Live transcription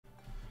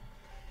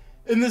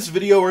In this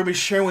video, we're going to be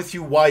sharing with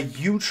you why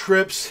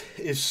U-Trips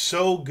is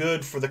so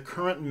good for the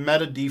current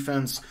meta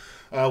defense,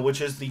 which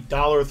is the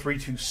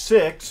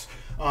 $326,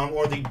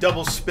 or the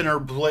double spinner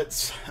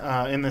blitz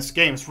in this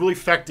game. It's really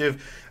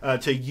effective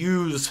to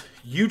use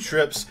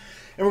U-Trips,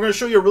 and we're going to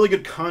show you a really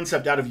good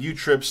concept out of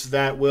U-Trips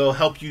that will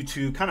help you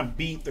to kind of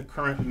beat the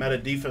current meta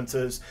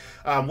defenses,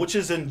 which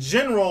is in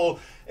general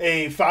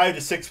a 5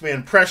 to 6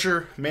 man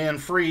pressure,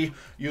 man-free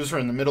user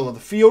in the middle of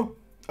the field.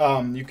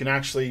 You can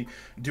actually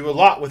do a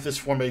lot with this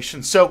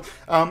formation. So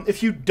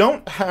if you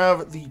don't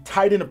have the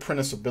tight end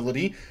apprentice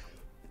ability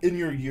in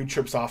your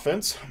U-Trips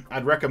offense,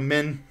 I'd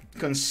recommend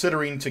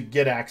considering to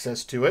get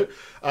access to it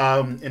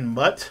in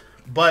MUT.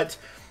 But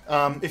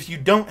if you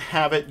don't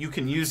have it, you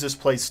can use this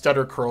play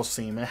stutter curl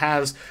seam. It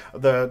has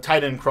the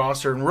tight end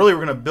crosser, and really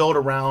we're going to build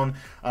around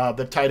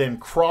the tight end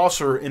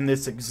crosser in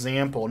this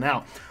example.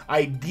 Now,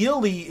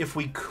 ideally, if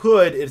we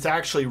could, it's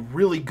actually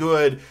really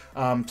good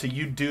to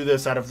do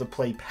this out of the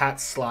play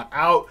pat slot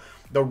out.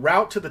 The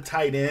route to the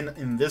tight end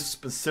in this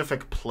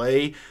specific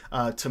play,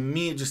 to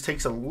me, it just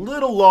takes a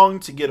little long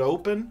to get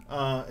open,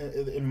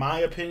 in my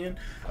opinion,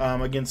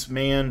 against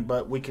man,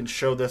 but we can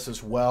show this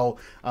as well.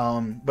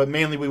 But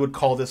mainly we would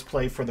call this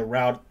play for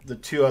the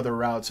two other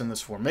routes in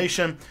this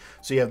formation.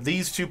 So you have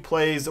these two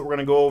plays that we're going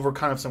to go over,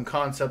 kind of some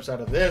concepts out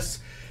of this.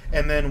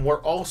 And then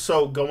we're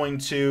also going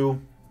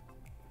to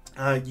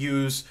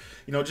use,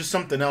 just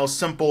something else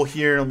simple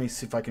here. Let me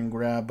see if I can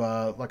grab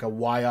like a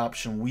Y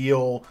option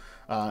wheel.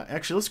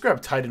 Actually, let's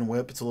grab tight end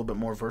whip. It's a little bit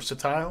more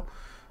versatile.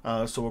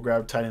 So we'll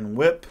grab tight end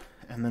whip,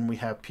 and then we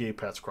have PA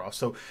Pats cross.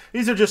 So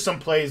these are just some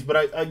plays,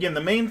 but again,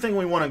 the main thing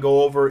we want to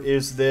go over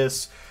is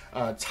this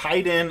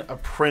tight end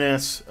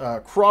apprentice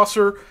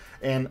crosser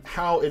and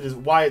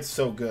why it's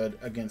so good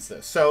against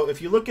this. So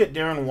if you look at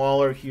Darren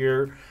Waller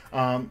here,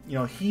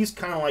 he's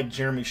kind of like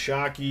Jeremy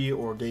Shockey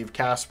or Dave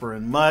Casper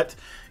and Mutt.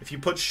 If you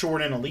put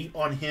short and elite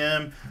on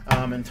him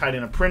and tight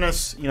end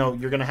apprentice, you're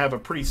going to have a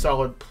pretty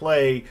solid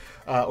play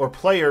or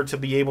player to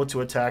be able to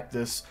attack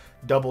this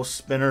double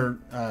spinner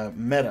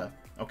meta.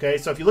 Okay,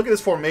 so if you look at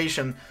this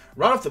formation,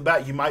 right off the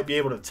bat, you might be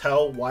able to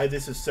tell why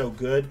this is so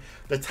good.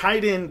 The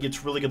tight end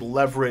gets really good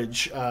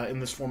leverage in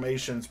this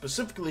formation,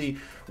 specifically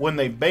when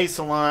they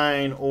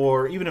baseline,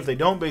 or even if they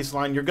don't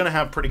baseline, you're going to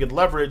have pretty good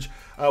leverage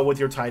with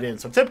your tight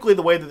end. So typically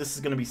the way that this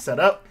is going to be set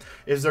up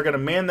is they're going to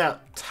man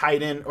that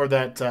tight end, or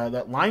that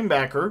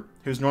linebacker,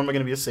 who's normally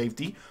going to be a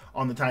safety,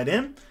 on the tight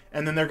end.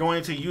 And then they're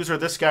going to use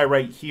this guy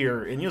right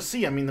here. And you'll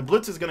see, the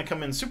blitz is going to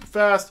come in super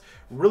fast,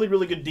 really,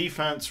 really good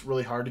defense,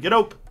 really hard to get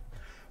open.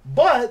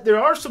 But there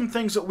are some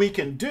things that we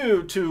can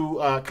do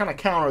to kind of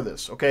counter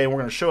this, okay? And we're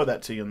going to show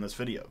that to you in this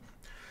video.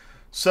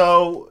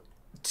 So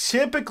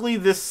typically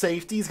this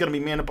safety is going to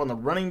be manned up on the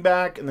running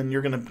back, and then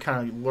you're going to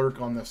kind of lurk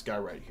on this guy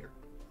right here,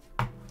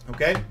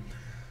 okay?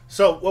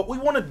 So what we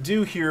want to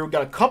do here, we've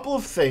got a couple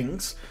of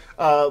things.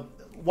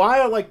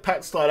 Why I like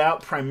pat slot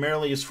out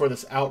primarily is for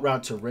this out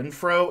route to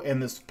Renfro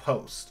and this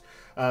post.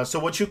 So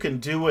what you can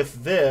do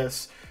with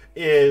this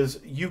is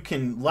you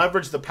can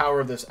leverage the power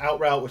of this out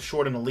route with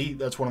short and elite.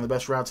 That's one of the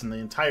best routes in the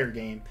entire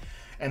game.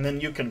 And then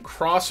you can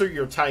crosser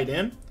your tight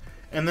end,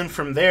 and then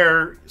from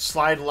there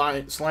slide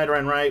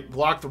around right,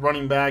 block the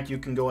running back. You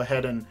can go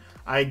ahead and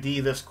ID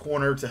this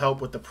corner to help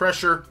with the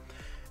pressure.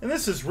 And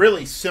this is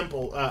really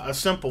simple, a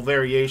simple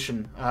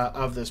variation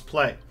of this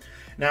play.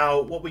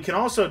 Now, what we can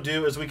also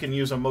do is we can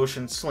use a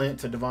motion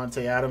slant to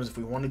Devontae Adams if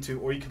we wanted to,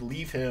 or you could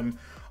leave him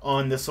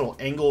on this little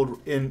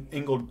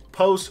angled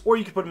post, or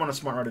you can put him on a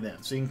smart routed end.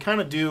 So you can kind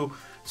of do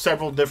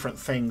several different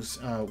things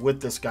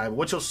with this guy. But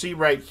what you'll see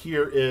right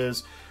here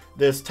is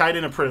this tight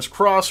end apprentice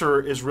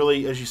crosser is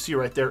really, as you see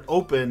right there,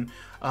 open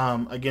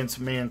against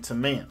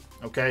man-to-man.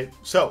 Okay,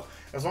 so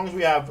as long as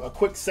we have a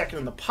quick second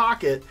in the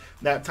pocket,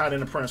 that tight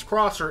end apprentice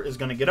crosser is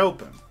going to get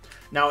open.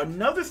 Now,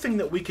 another thing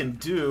that we can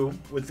do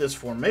with this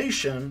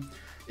formation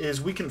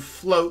is we can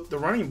float the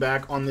running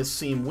back on this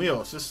seam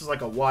wheel. So this is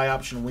like a Y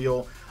option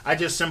wheel. I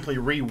just simply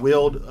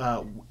re-wheeled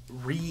the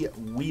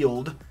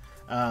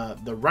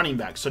running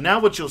back. So now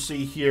what you'll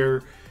see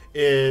here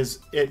is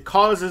it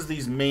causes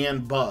these man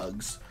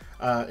bugs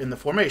in the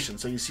formation.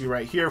 So you see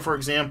right here, for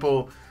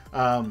example,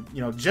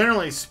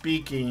 generally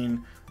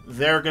speaking,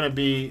 they're going to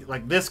be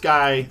like this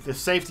guy, the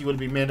safety would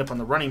be manned up on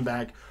the running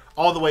back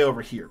all the way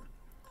over here.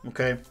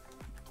 Okay.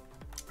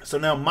 So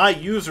now my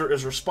user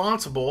is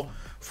responsible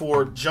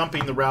for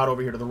jumping the route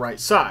over here to the right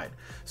side.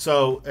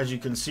 So as you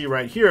can see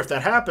right here, if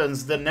that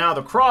happens, then now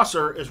the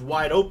crosser is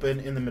wide open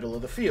in the middle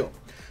of the field.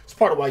 It's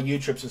part of why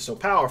U-Trips is so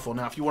powerful.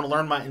 Now, if you want to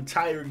learn my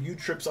entire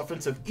U-Trips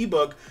offensive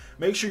ebook,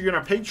 make sure you're in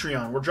our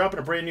Patreon. We're dropping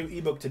a brand new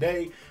ebook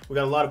today. We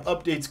got a lot of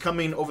updates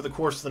coming over the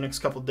course of the next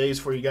couple of days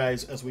for you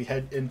guys as we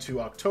head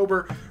into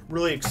October.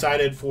 Really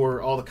excited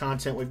for all the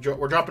content.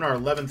 We're dropping our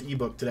 11th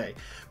ebook today.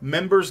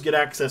 Members get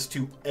access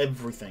to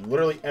everything.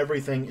 Literally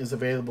everything is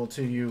available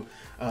to you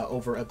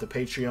over at the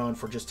Patreon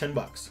for just $10.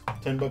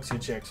 $10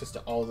 gets you access to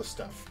all the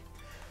stuff.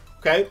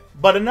 Okay,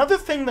 but another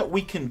thing that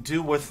we can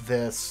do with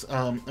this,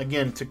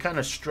 again, to kind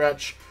of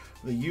stretch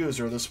the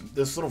user, this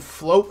little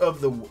float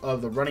of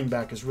the running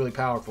back is really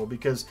powerful,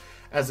 because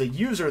as a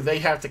user, they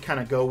have to kind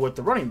of go with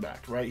the running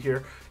back right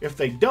here. If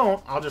they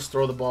don't, I'll just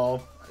throw the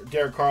ball.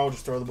 Derek Carr will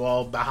just throw the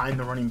ball behind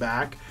the running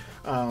back,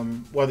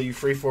 whether you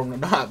freeform or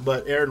not.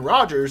 But Aaron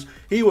Rodgers,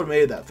 he would have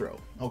made that throw,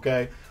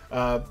 okay?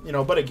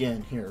 But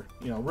again, here,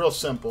 real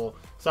simple.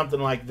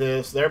 Something like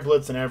this. They're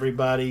blitzing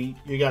everybody.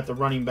 You got the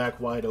running back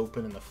wide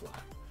open in the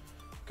flat,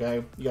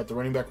 okay? You got the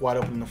running back wide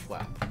open in the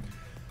flat.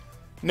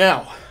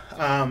 Now,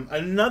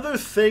 another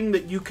thing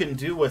that you can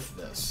do with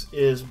this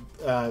is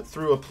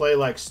through a play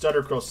like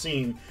stutter curl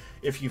seam,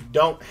 if you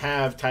don't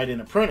have tight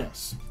end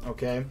apprentice,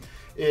 okay,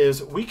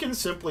 is we can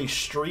simply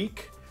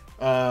streak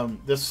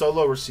this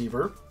solo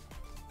receiver.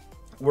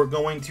 We're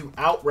going to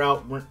out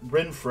route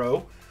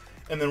Renfro,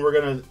 and then we're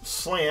going to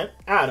slant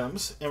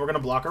Adams, and we're going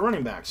to block our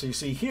running back. So you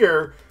see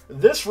here,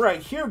 this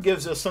right here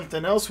gives us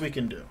something else we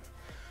can do.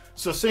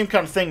 So same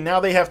kind of thing.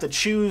 Now they have to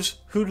choose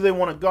who do they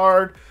want to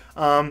guard.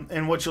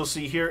 And what you'll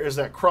see here is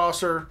that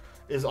crosser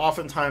is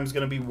oftentimes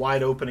going to be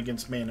wide open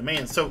against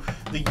man-to-man. So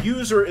the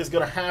user is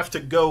going to have to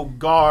go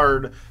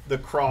guard the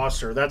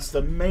crosser. That's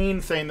the main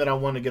thing that I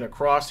want to get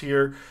across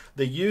here.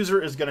 The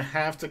user is going to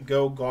have to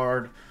go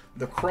guard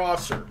the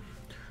crosser.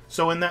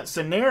 So in that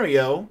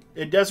scenario,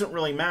 it doesn't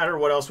really matter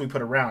what else we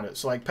put around it.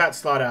 So like Pat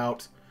slot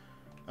out,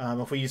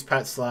 if we use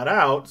Pat slot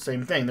out,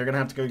 same thing. They're going to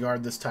have to go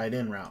guard this tight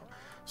end route.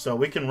 So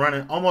we can run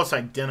it almost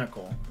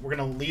identical. We're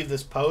going to leave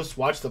this post.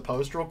 Watch the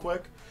post real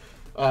quick.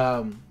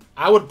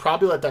 I would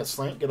probably let that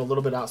slant get a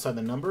little bit outside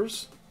the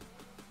numbers.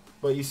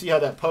 But you see how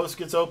that post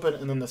gets open,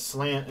 and then the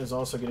slant is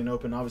also getting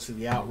open. Obviously,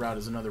 the out route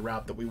is another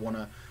route that we want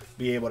to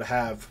be able to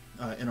have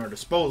in our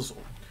disposal.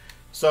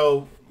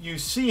 So you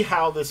see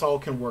how this all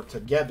can work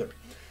together.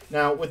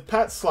 Now, with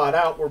Pat slot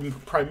out, we're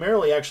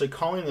primarily actually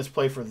calling this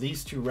play for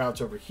these two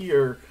routes over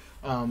here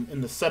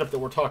in the setup that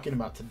we're talking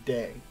about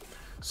today.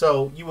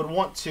 So you would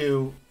want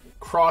to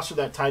cross with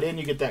that tight end.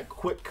 You get that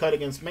quick cut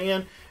against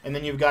man, and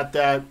then you've got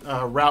that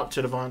route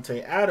to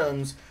Devontae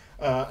Adams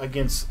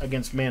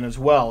against man as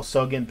well.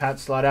 So again, Pat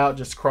slot out,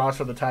 just cross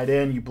for the tight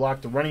end. You block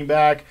the running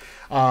back.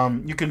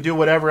 You can do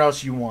whatever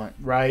else you want,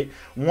 right?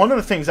 One of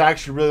the things I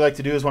actually really like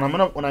to do is when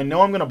I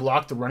know I'm gonna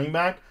block the running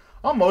back,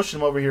 I'll motion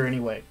him over here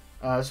anyway.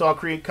 So I'll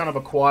create kind of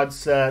a quad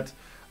set,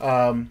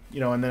 and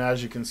then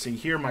as you can see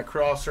here, my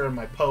crosser and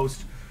my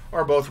post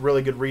are both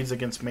really good reads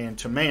against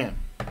man-to-man.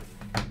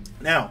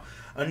 Now,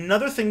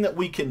 another thing that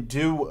we can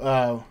do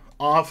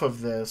off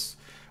of this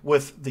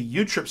with the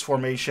U-trips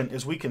formation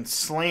is we can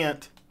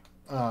slant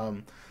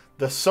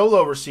the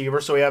solo receiver.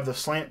 So we have the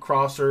slant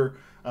crosser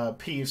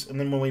piece, and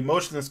then when we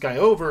motion this guy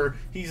over,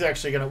 he's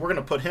actually we're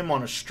gonna put him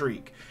on a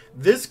streak.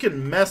 This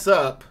can mess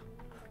up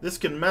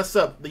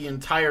the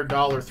entire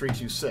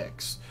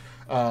 $326.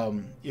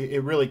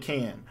 It really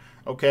can.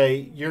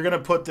 Okay, you're gonna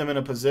put them in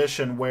a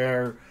position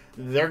where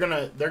they're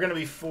gonna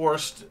be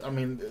forced. I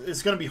mean,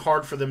 it's gonna be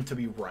hard for them to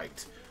be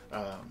right.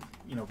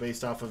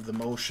 Based off of the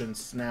motion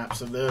snaps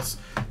of this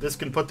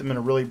can put them in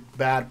a really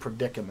bad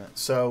predicament.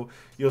 So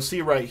you'll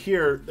see right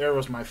here, there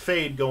was my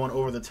fade going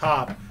over the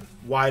top,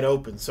 wide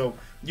open. So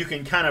you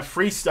can kind of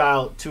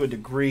freestyle to a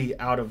degree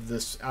out of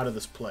this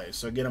play.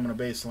 So again, I'm going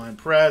to baseline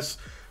press.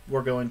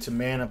 We're going to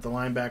man up the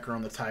linebacker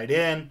on the tight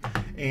end,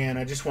 and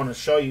I just want to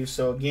show you.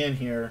 So again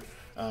here,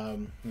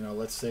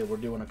 let's say we're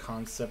doing a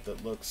concept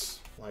that looks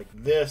like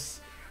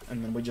this,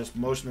 and then we just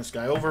motion this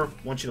guy over. I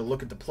want you to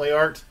look at the play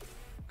art.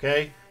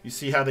 Okay, you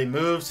see how they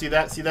move? See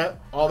that?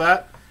 All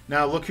that?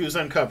 Now look who's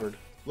uncovered.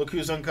 Look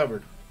who's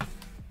uncovered.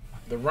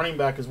 The running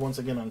back is once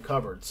again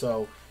uncovered.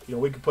 So,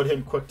 we could put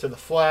him quick to the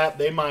flat.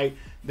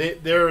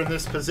 They're in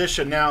this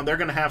position now. They're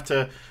going to have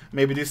to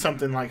maybe do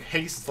something like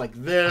haste like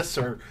this,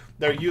 or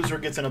their user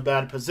gets in a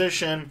bad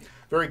position.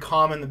 Very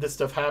common that this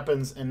stuff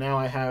happens, and now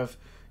I have,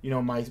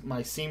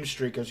 my seam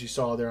streak, as you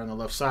saw there on the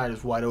left side,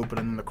 is wide open,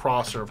 and then the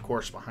crosser, of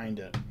course, behind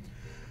it.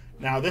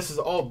 Now, this is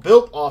all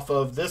built off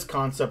of this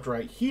concept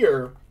right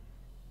here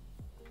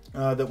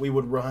that we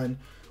would run,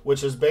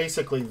 which is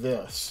basically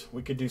this.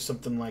 We could do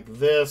something like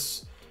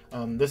this.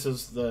 This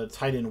is the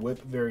tight end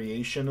whip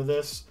variation of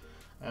this,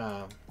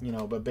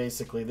 but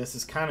basically this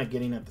is kind of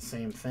getting at the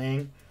same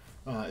thing.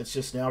 It's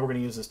just now we're going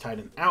to use this tight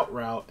end out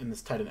route, and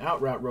this tight end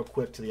out route real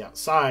quick to the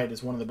outside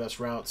is one of the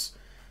best routes.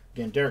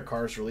 Again, Derek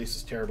Carr's release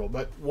is terrible,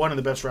 but one of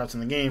the best routes in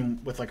the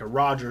game with like a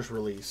Rodgers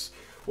release.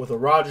 With a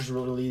Rodgers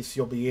release,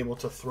 you'll be able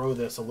to throw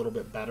this a little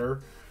bit better.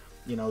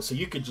 So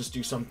you could just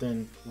do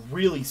something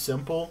really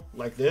simple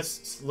like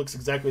this. It looks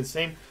exactly the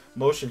same.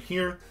 Motion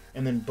here,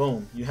 and then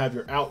boom, you have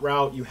your out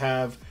route. You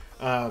have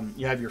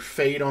your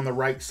fade on the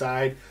right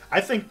side.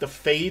 I think the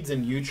fades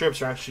in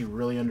U-trips are actually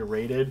really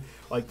underrated.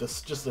 Like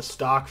just the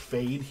stock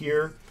fade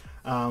here.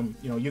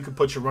 You could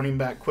put your running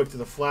back quick to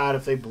the flat.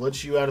 If they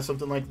blitz you out of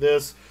something like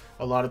this,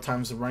 a lot of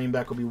times the running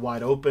back will be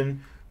wide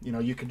open.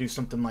 You could do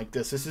something like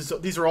this.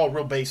 These are all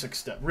real basic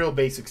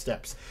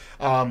steps.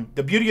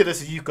 The beauty of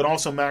this is you can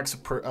also max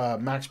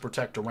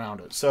protect around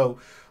it. So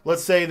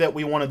let's say that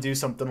we want to do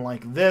something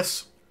like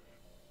this.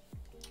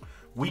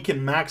 we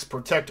can max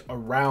protect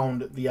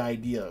around the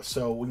idea.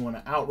 So we want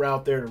to out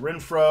route there to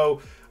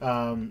Renfro.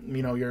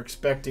 You know, you're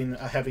expecting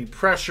a heavy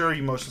pressure.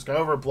 You motion this guy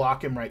over,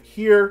 block him right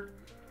here.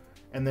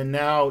 And then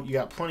now you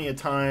got plenty of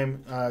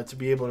time to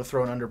be able to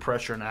throw an under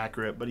pressure and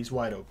accurate, but he's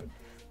wide open.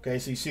 Okay,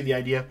 so you see the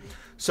idea.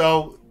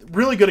 So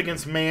really good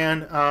against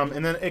man,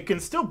 and then it can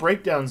still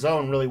break down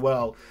zone really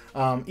well.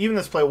 Even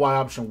this play Y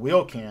option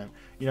wheel can,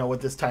 you know,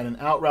 with this tight end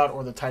out route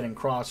or the tight end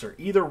crosser.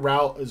 Either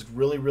route is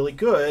really, really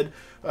good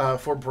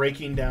for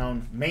breaking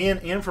down man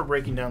and for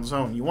breaking down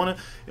zone. You want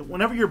to,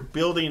 whenever you're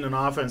building an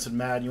offense in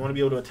Madden, you want to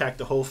be able to attack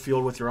the whole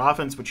field with your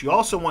offense, but you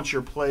also want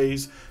your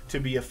plays to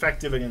be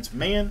effective against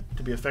man,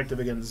 to be effective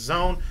against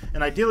zone,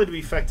 and ideally to be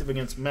effective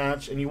against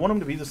match, and you want them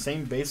to be the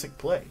same basic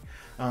play.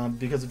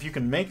 Because if you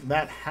can make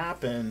that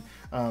happen,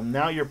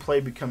 now your play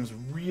becomes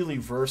really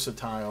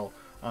versatile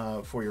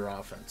for your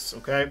offense.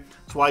 Okay,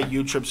 that's why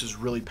U-trips is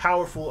really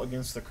powerful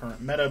against the current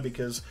meta,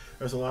 because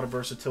there's a lot of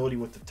versatility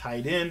with the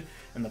tight end,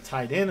 and the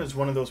tight end is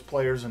one of those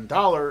players in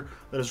dollar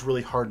that is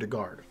really hard to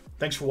guard.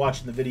 Thanks for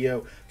watching the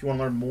video. If you want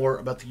to learn more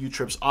about the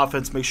U-Trips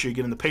offense, make sure you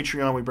get in the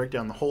Patreon. We break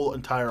down the whole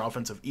entire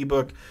offensive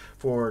ebook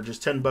for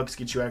just $10.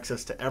 Get you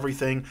access to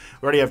everything.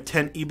 We already have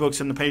 10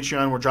 ebooks in the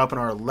Patreon. We're dropping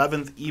our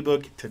 11th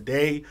ebook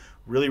today.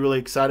 Really, really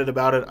excited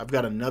about it. I've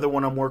got another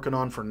one I'm working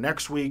on for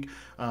next week.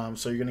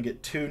 So you're going to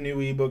get 2 new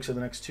ebooks in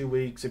the next 2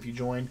 weeks if you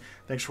join.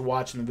 Thanks for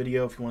watching the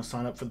video. If you want to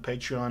sign up for the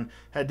Patreon,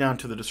 head down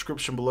to the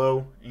description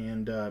below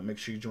and make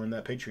sure you join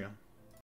that Patreon.